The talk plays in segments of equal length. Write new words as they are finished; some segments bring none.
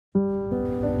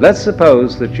Let's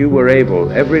suppose that you were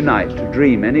able every night to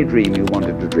dream any dream you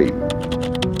wanted to dream.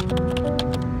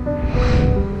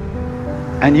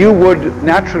 And you would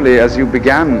naturally, as you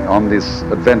began on this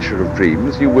adventure of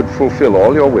dreams, you would fulfill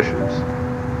all your wishes.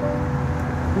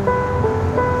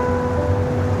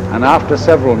 And after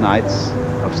several nights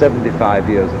of 75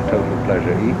 years of total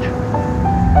pleasure each,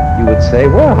 you would say,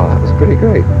 well, that was pretty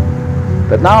great.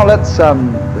 But now let's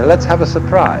have a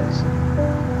surprise.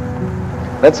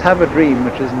 Let's have a dream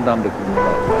which isn't under control.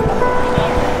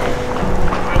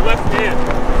 My left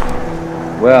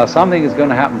hand. Well, something is going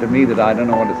to happen to me that I don't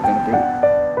know what it's going to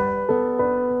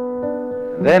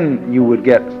be. Then you would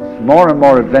get more and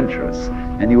more adventurous,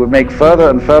 and you would make further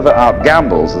and further out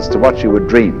gambles as to what you would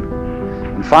dream.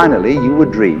 And finally, you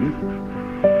would dream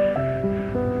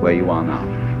where you are now.